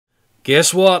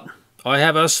Guess what? I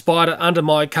have a spider under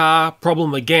my car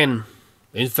problem again.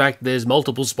 In fact, there's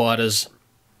multiple spiders.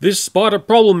 This spider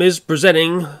problem is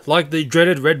presenting like the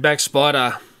dreaded redback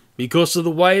spider because of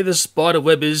the way the spider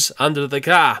web is under the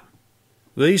car.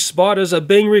 These spiders are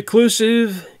being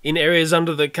reclusive in areas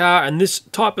under the car, and this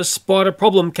type of spider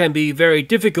problem can be very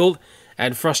difficult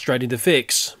and frustrating to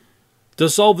fix. To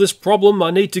solve this problem,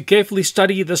 I need to carefully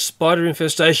study the spider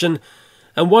infestation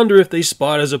and wonder if these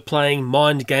spiders are playing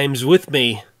mind games with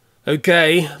me.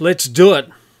 Okay, let's do it.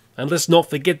 And let's not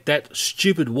forget that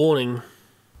stupid warning.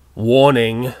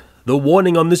 Warning. The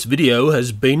warning on this video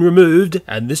has been removed,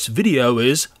 and this video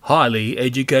is highly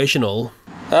educational.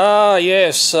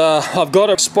 Yes, I've got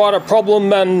a spider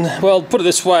problem, and, well, put it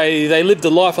this way, they lived a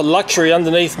life of luxury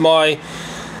underneath my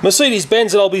Mercedes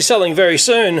Benz that I'll be selling very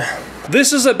soon.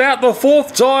 This is about the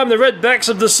fourth time the redbacks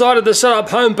have decided to set up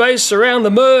home base around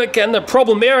the Merc, and the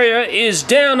problem area is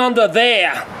down under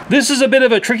there. This is a bit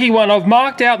of a tricky one. I've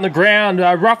marked out in the ground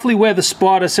roughly where the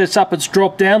spider sets up its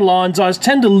drop down lines. I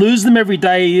tend to lose them every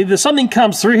day. Either something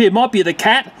comes through here, it might be the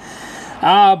cat,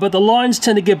 but the lines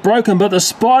tend to get broken, but the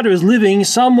spider is living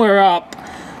somewhere up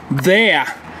there.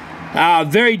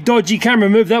 Very dodgy camera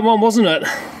move, that one, wasn't it?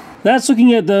 That's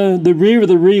looking at the rear of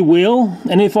the rear wheel,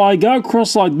 and if I go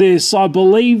across like this, I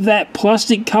believe that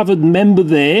plastic covered member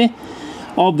there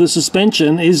of the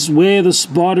suspension is where the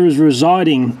spider is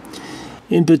residing.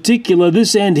 In particular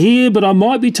this end here, but I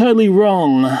might be totally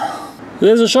wrong.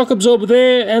 There's a shock absorber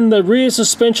there and the rear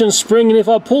suspension spring, and if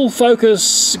I pull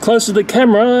focus close to the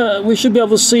camera, we should be able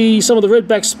to see some of the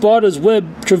redback spider's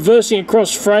web traversing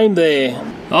across frame there.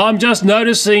 I'm just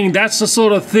noticing that's the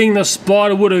sort of thing the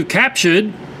spider would have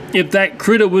captured if that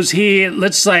critter was here,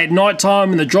 let's say at night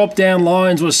time, and the drop down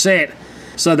lines were set.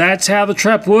 So that's how the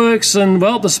trap works, and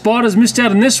well, the spider's missed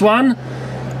out on this one,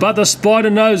 but the spider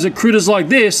knows that critters like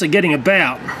this are getting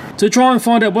about. To try and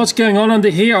find out what's going on under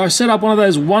here, I set up one of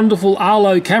those wonderful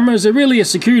Arlo cameras. They're really a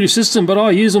security system, but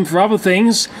I use them for other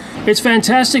things. It's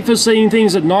fantastic for seeing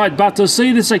things at night, but to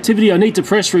see this activity I need to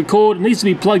press record. It needs to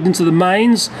be plugged into the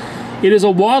mains. It is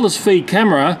a wireless feed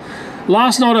camera.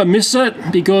 Last night I missed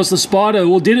it because the spider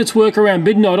did its work around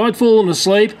midnight. I'd fallen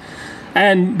asleep,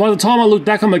 and by the time I looked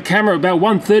back on my camera about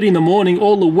 1:30 in the morning,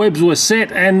 all the webs were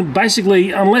set, and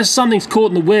basically unless something's caught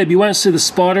in the web, you won't see the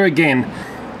spider again.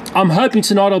 I'm hoping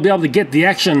tonight I'll be able to get the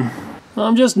action.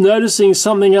 I'm just noticing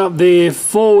something up there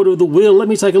forward of the wheel. Let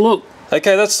me take a look.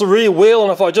 Okay, that's the rear wheel,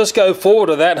 and if I just go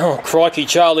forward of that, oh crikey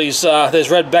Charlies, there's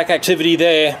redback activity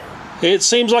there. It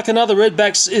seems like another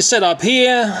redback is set up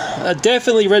here,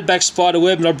 definitely redback spider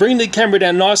web, and I bring the camera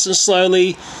down nice and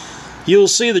slowly. You'll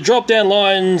see the drop down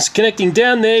lines connecting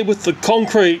down there with the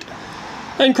concrete.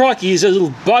 And crikey, there's a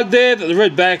little bug there that the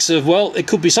redbacks have, well, it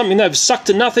could be something they've sucked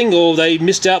to nothing or they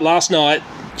missed out last night.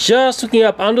 Just looking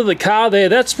up under the car there,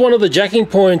 that's one of the jacking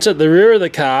points at the rear of the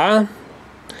car.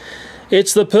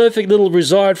 It's the perfect little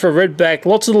reside for a redback.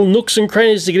 Lots of little nooks and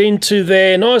crannies to get into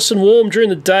there. Nice and warm during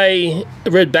the day.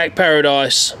 Redback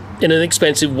paradise in an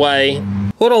expensive way.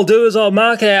 What I'll do is I'll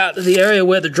mark out the area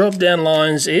where the drop down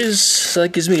lines is. So that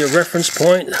gives me a reference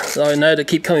point that I know to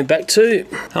keep coming back to.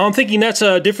 I'm thinking that's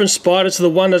a different spider to the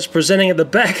one that's presenting at the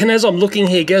back. And as I'm looking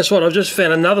here, guess what? I've just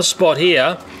found another spot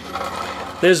here.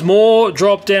 There's more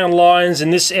drop down lines in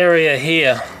this area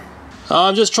here.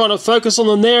 I'm just trying to focus on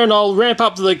them there, and I'll ramp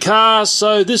up to the car,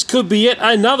 so this could be yet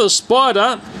another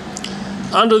spider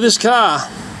under this car.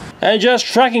 And just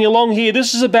tracking along here,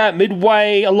 this is about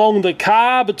midway along the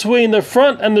car between the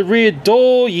front and the rear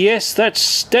door. Yes,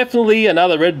 that's definitely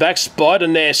another redback spider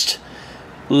nest.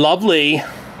 Lovely.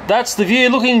 That's the view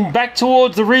looking back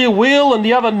towards the rear wheel and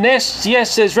the other nests.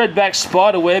 Yes, there's redback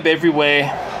spider web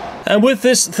everywhere. And with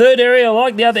this third area,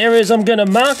 like the other areas, I'm going to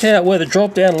mark out where the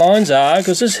drop down lines are,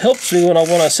 because this helps me when I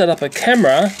want to set up a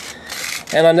camera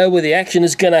and I know where the action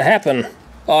is going to happen,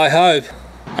 I hope.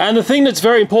 And the thing that's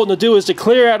very important to do is to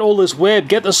clear out all this web,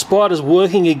 get the spiders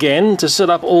working again to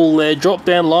set up all their drop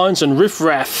down lines and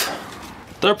riffraff.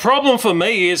 The problem for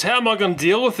me is, how am I going to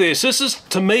deal with this? This is,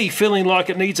 to me, feeling like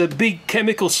it needs a big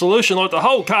chemical solution, like the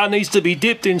whole car needs to be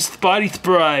dipped in Spidey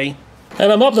spray. And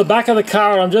I'm up the back of the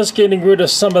car, and I'm just getting rid of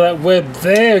some of that web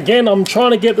there. Again, I'm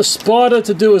trying to get the spider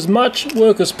to do as much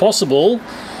work as possible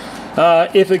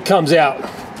if it comes out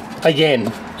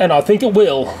again, and I think it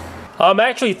will. I'm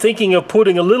actually thinking of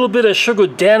putting a little bit of sugar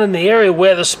down in the area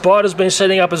where the spider's been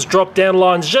setting up its drop down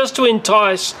lines, just to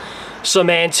entice some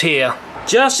ants here.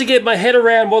 Just to get my head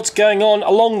around what's going on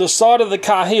along the side of the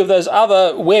car here of those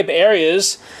other web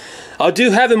areas, I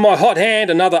do have in my hot hand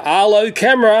another Arlo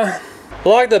camera.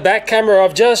 Like the back camera,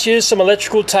 I've just used some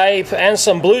electrical tape and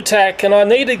some blue tack, and I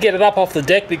need to get it up off the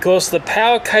deck because the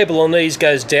power cable on these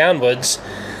goes downwards,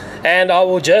 and I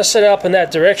will just set it up in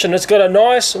that direction. It's got a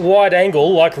nice wide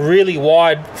angle, like really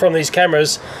wide from these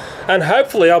cameras, and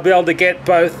hopefully I'll be able to get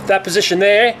both that position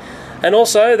there and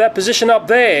also that position up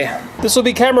there. This will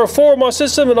be camera 4 of my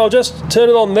system, and I'll just turn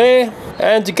it on there.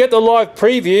 And to get the live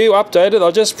preview updated,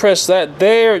 I'll just press that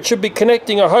there. It should be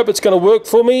connecting. I hope it's going to work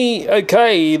for me.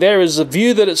 Okay, there is a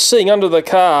view that it's seeing under the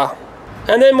car.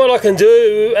 And then what I can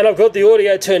do, and I've got the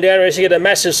audio turned down to get a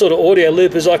massive sort of audio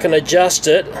loop, is I can adjust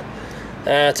it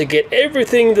to get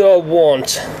everything that I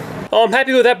want. I'm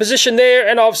happy with that position there,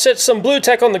 and I've set some blue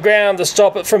tack on the ground to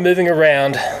stop it from moving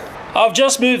around. I've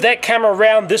just moved that camera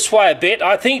around this way a bit.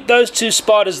 I think those two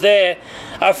spiders there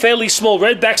are fairly small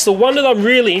redbacks. The one that I'm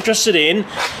really interested in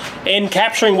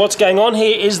capturing what's going on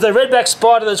here is the redback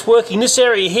spider that's working this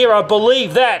area here. I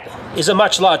believe that is a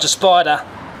much larger spider.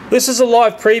 This is a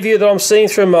live preview that I'm seeing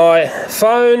through my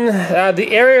phone. The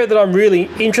area that I'm really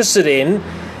interested in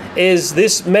is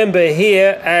this member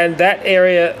here and that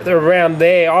area around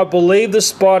there. I believe the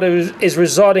spider is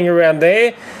residing around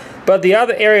there. But the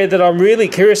other area that I'm really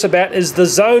curious about is the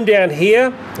zone down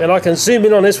here, and I can zoom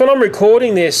in on this. When I'm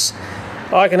recording this,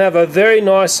 I can have a very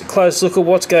nice close look at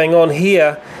what's going on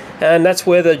here, and that's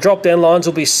where the drop down lines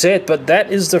will be set. But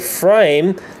that is the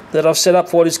frame that I've set up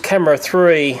for this camera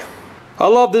 3. I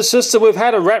love this system. We've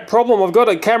had a rat problem. I've got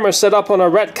a camera set up on a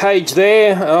rat cage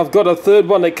there. I've got a third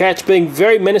one to catch, being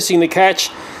very menacing to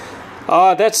catch.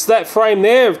 That's that frame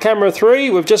there of camera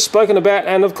 3 we've just spoken about,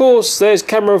 and of course there's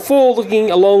camera 4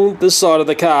 looking along the side of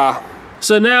the car.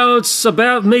 So now it's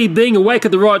about me being awake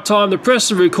at the right time to press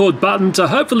the record button to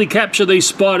hopefully capture these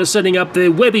spiders setting up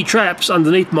their webby traps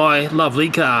underneath my lovely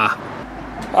car.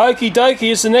 Okie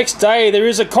dokie, it's the next day. There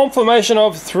is a confirmation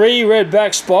of 3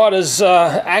 redback spiders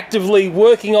actively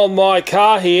working on my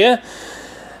car here.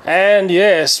 And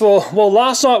yes, well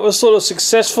last night was sort of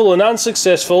successful and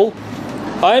unsuccessful.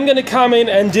 I am going to come in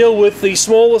and deal with the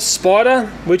smallest spider,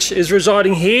 which is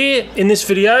residing here in this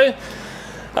video.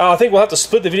 I think we'll have to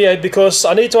split the video because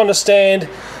I need to understand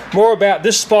more about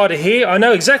this spider here. I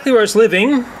know exactly where it's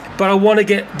living, but I want to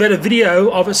get better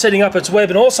video of it setting up its web,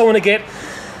 and also want to get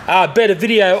better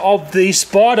video of the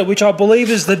spider, which I believe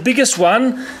is the biggest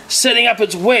one, setting up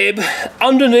its web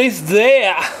underneath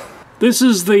there. This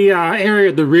is the area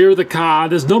at the rear of the car.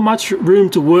 There's not much room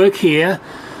to work here.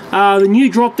 The new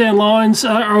drop down lines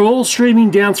are all streaming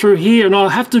down through here, and I'll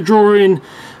have to draw in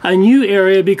a new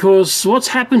area because what's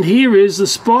happened here is the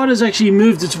spider's actually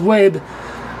moved its web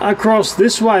across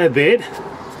this way a bit,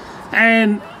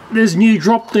 and there's new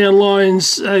drop down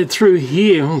lines through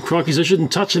here. Oh crikey, I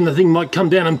shouldn't touch them, the thing might come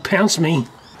down and pounce me.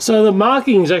 So the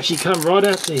markings actually come right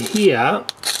out to here.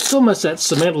 It's almost that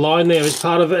cement line there is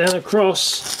part of it, and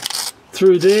across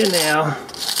through there now.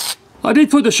 I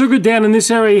did put the sugar down in this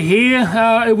area here.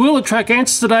 It will attract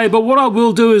ants today, but what I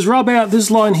will do is rub out this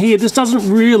line here. This doesn't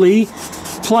really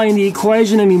play in the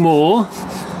equation anymore.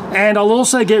 And I'll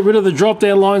also get rid of the drop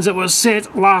down lines that were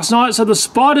set last night, so the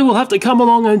spider will have to come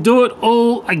along and do it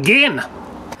all again.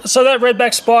 So that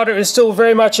redback spider is still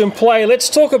very much in play. Let's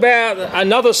talk about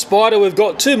another spider. We've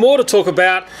got 2 more to talk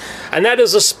about, and that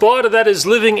is a spider that is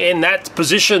living in that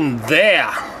position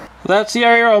there. That's the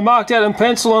area I marked out in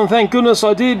pencil, and thank goodness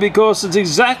I did, because it's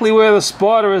exactly where the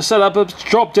spider has set up its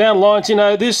drop down lines. You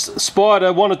know, this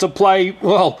spider wanted to play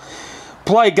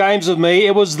games with me.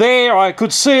 It was there, I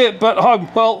could see it, but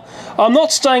I'm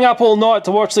not staying up all night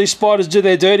to watch these spiders do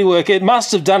their dirty work. It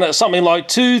must have done it something like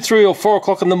 2, 3 or 4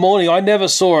 o'clock in the morning. I never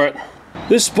saw it.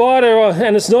 This spider,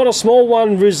 and it's not a small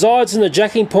one, resides in the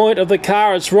jacking point of the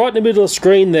car. It's right in the middle of the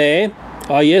screen there.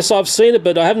 Oh yes, I've seen it,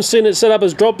 but I haven't seen it set up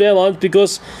as drop down lines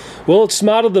because, well, it's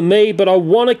smarter than me. But I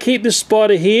want to keep this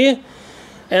spider here,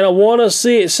 and I want to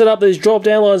see it set up these drop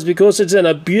down lines because it's in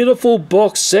a beautiful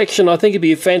box section. I think it'd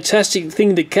be a fantastic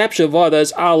thing to capture via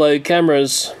those Arlo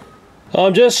cameras.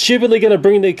 I'm just stupidly going to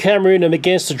bring the camera in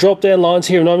against the drop down lines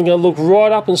here, and I'm going to look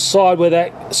right up inside where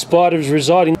that spider is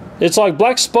residing. It's like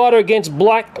black spider against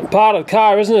black part of the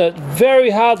car, isn't it? Very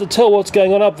hard to tell what's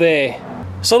going on up there.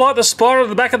 So like the spider at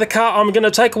the back of the car, I'm going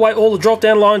to take away all the drop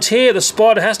down lines here. The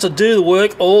spider has to do the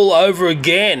work all over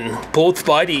again. Poor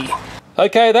Spidey.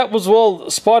 Okay, that was, well,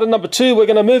 spider number 2. We're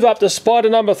going to move up to spider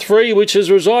number 3, which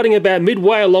is residing about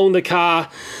midway along the car.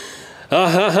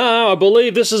 I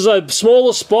believe this is a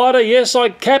smaller spider. Yes, I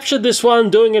captured this one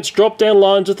doing its drop down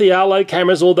lines with the Arlo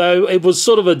cameras, although it was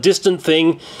sort of a distant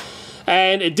thing.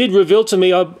 And it did reveal to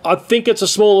me, I think it's a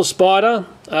smaller spider.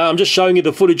 I'm just showing you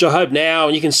the footage, I hope now,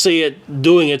 and you can see it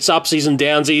doing its upsies and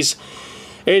downsies.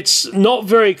 It's not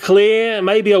very clear,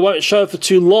 maybe I won't show it for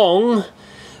too long,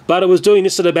 but I was doing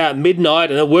this at about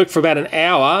midnight and it worked for about an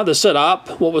hour to set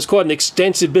up what was quite an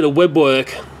extensive bit of web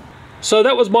work. So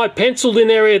that was my penciled in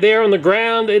area there on the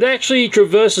ground. It actually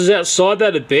traverses outside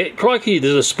that a bit. Crikey,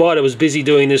 there's a spider was busy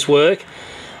doing this work.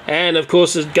 And of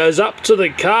course it goes up to the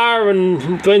car,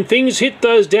 and when things hit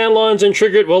those downlines and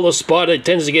trigger it, well, the spider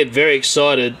tends to get very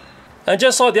excited. And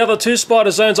just like the other two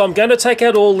spider zones, I'm going to take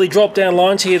out all the drop down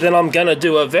lines here, then I'm going to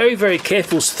do a very, very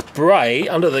careful spray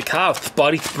under the car,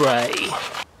 spidey spray.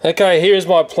 Okay, here's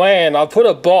my plan. I've put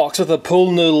a box with a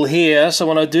pool noodle here, so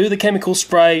when I do the chemical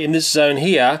spray in this zone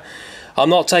here, I'm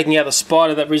not taking out the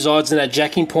spider that resides in that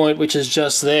jacking point, which is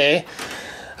just there.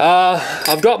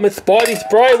 I've got my spidey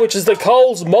spray, which is the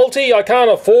Coles Multi. I can't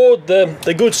afford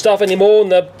the good stuff anymore,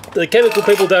 and the chemical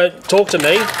people don't talk to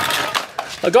me.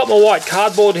 I got my white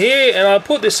cardboard here, and I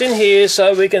put this in here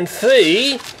so we can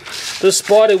see the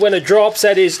spider when it drops,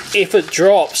 that is, if it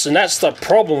drops. And that's the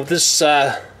problem with this,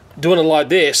 doing it like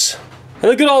this. And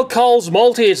the good old Coles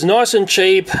Multi, it's nice and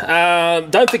cheap.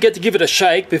 Don't forget to give it a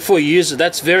shake before you use it.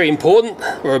 That's very important.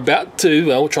 We're about to,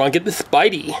 well, try and get the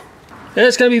spidey. And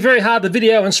it's going to be very hard to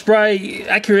video and spray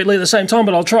accurately at the same time,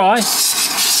 but I'll try. Okay,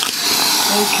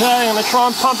 I'm going to try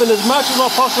and pump in as much as I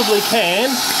possibly can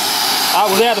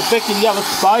without affecting the other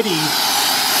spideys.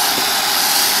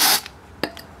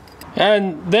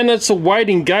 And then it's a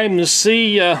waiting game to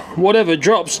see whatever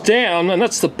drops down, and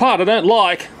that's the part I don't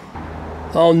like.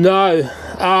 Oh no,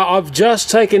 I've just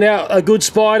taken out a good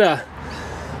spider.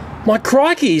 My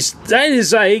crikeys, that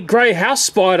is a grey house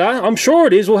spider. I'm sure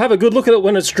it is. We'll have a good look at it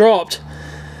when it's dropped.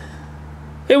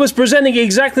 It was presenting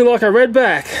exactly like a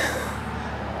redback.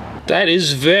 That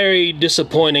is very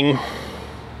disappointing.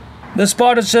 The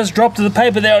spider's just dropped to the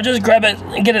paper there. I'll just grab it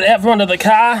and get it out from under the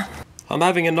car. I'm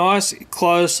having a nice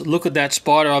close look at that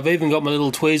spider. I've even got my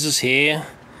little tweezers here.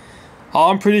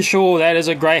 I'm pretty sure that is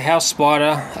a grey house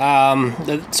spider.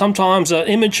 Sometimes an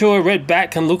immature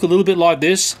redback can look a little bit like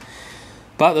this,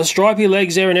 but the stripy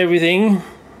legs there and everything,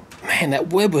 man,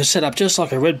 that web was set up just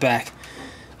like a redback.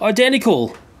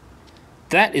 Identical.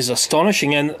 That is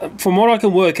astonishing, and from what I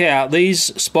can work out, these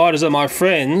spiders are my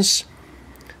friends.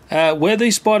 Where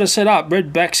these spiders set up,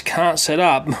 redbacks can't set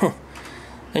up.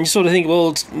 And you sort of think, well,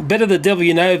 it's better the devil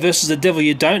you know versus the devil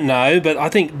you don't know, but I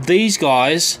think these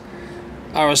guys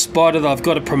are a spider that I've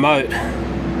got to promote.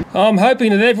 I'm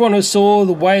hoping that everyone who saw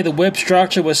the way the web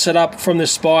structure was set up from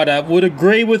this spider would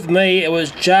agree with me it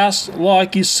was just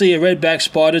like you see a redback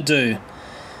spider do.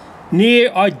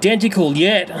 Near identical,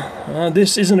 yet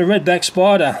this isn't a redback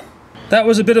spider. That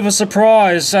was a bit of a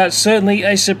surprise. Certainly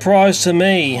a surprise to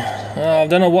me. I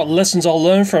don't know what lessons I'll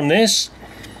learn from this.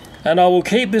 And I will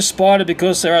keep this spider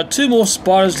because there are two more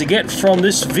spiders to get from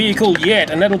this vehicle yet,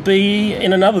 and that'll be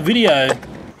in another video.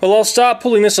 Well, I'll start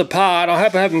pulling this apart. I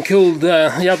hope I haven't killed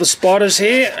the other spiders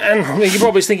here. And you're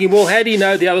probably thinking, well, how do you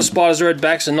know the other spiders are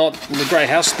redbacks and not the grey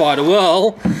house spider?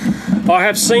 Well, I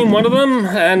have seen one of them,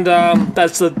 and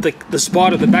that's the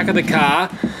spider at the back of the car.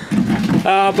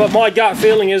 But my gut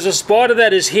feeling is the spider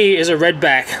that is here is a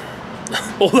redback.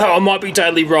 Although I might be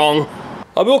totally wrong.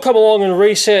 I will come along and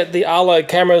reset the Arlo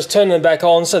cameras, turn them back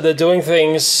on so they're doing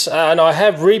things. And I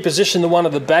have repositioned the one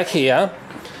at the back here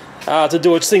to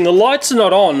do its thing. The lights are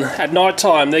not on at night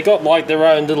time. They got like their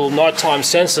own little nighttime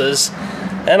sensors,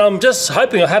 and I'm just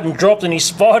hoping I haven't dropped any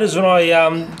spiders when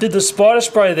I did the spider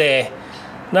spray there.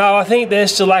 No, I think they're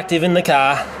still active in the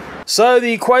car. So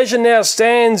the equation now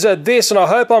stands at this, and I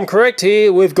hope I'm correct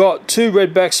here. We've got two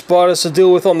redback spiders to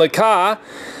deal with on the car,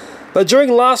 but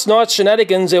during last night's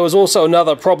shenanigans there was also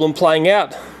another problem playing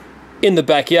out in the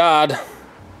backyard.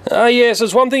 Yes,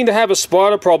 it's one thing to have a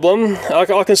spider problem.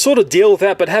 I can sort of deal with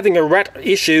that, but having a rat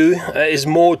issue is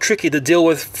more tricky to deal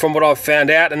with from what I've found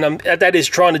out, and that is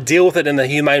trying to deal with it in a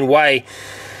humane way.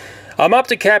 I'm up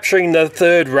to capturing the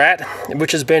third rat,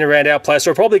 which has been around our place.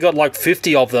 I've probably got like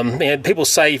 50 of them. And people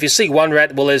say if you see one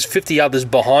rat, well, there's 50 others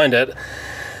behind it.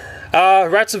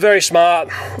 Rats are very smart.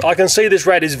 I can see this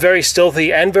rat is very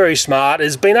stealthy and very smart.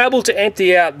 It's been able to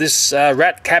empty out this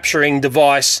rat capturing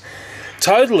device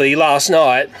totally last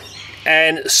night,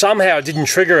 and somehow it didn't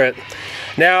trigger it.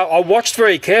 Now, I watched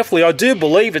very carefully. I do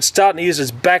believe it's starting to use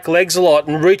its back legs a lot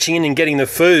and reaching in and getting the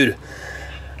food.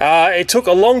 It took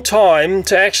a long time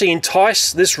to actually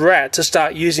entice this rat to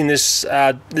start using this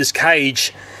this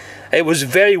cage. It was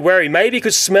very wary. Maybe it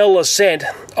could smell the scent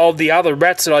of the other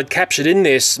rats that I'd captured in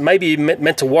this. Maybe it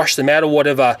meant to wash them out or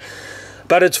whatever.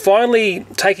 But it's finally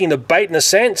taking the bait in a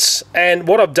sense, and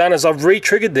what I've done is I've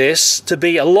re-triggered this to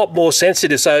be a lot more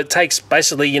sensitive, so it takes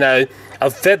basically, you know, a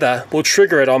feather will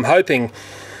trigger it, I'm hoping.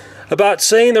 But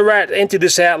seeing the rat empty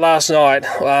this out last night,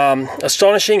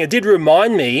 astonishing. It did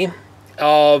remind me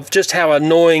of just how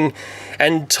annoying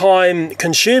and time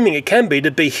consuming it can be to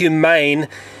be humane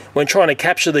when trying to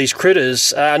capture these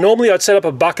critters. Normally I'd set up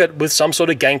a bucket with some sort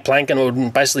of gangplank and it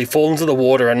would basically fall into the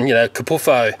water and, you know,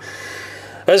 kapuffo.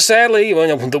 But sadly,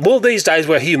 well, these days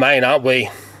we're humane, aren't we?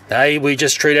 Hey, we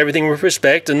just treat everything with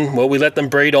respect and, well, we let them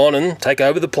breed on and take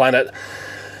over the planet.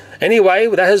 Anyway,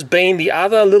 that has been the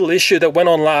other little issue that went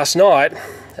on last night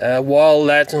while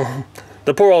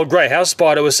the poor old grey house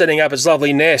spider was setting up its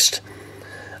lovely nest.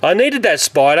 I needed that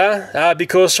spider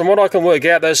because from what I can work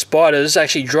out, those spiders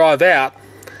actually drive out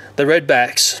the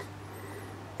redbacks.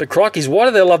 But crikeys, why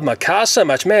do they love my car so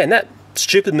much? Man, that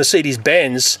stupid Mercedes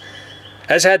Benz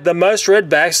has had the most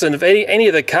redbacks than any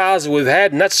of the cars we've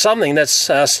had, and that's something that's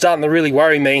starting to really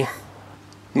worry me.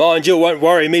 Mind you, it won't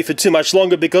worry me for too much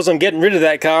longer because I'm getting rid of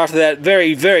that car after that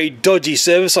very, very dodgy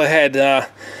service I had.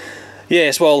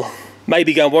 Yes, well,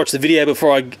 maybe go and watch the video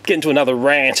before I get into another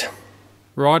rant.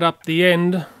 Right up the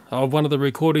end of one of the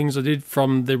recordings I did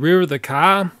from the rear of the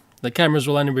car. The cameras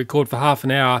will only record for half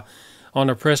an hour on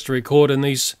a press to record, and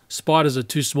these spiders are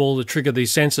too small to trigger the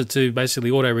sensor to basically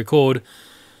auto-record.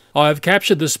 I've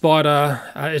captured the spider.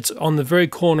 It's on the very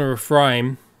corner of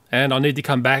frame, and I need to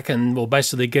come back and, well,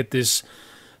 basically get this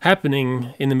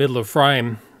happening in the middle of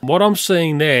frame. What I'm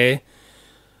seeing there,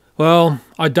 well,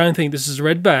 I don't think this is a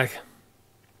redback.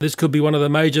 This could be one of the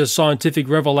major scientific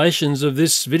revelations of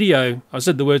this video. I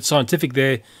said the word scientific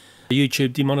there.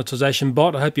 YouTube demonetization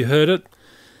bot, I hope you heard it.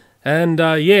 And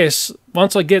yes,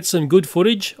 once I get some good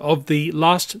footage of the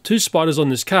last two spiders on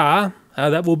this car,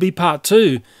 that will be part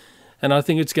 2. And I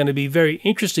think it's going to be very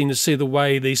interesting to see the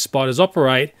way these spiders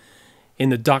operate in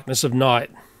the darkness of night.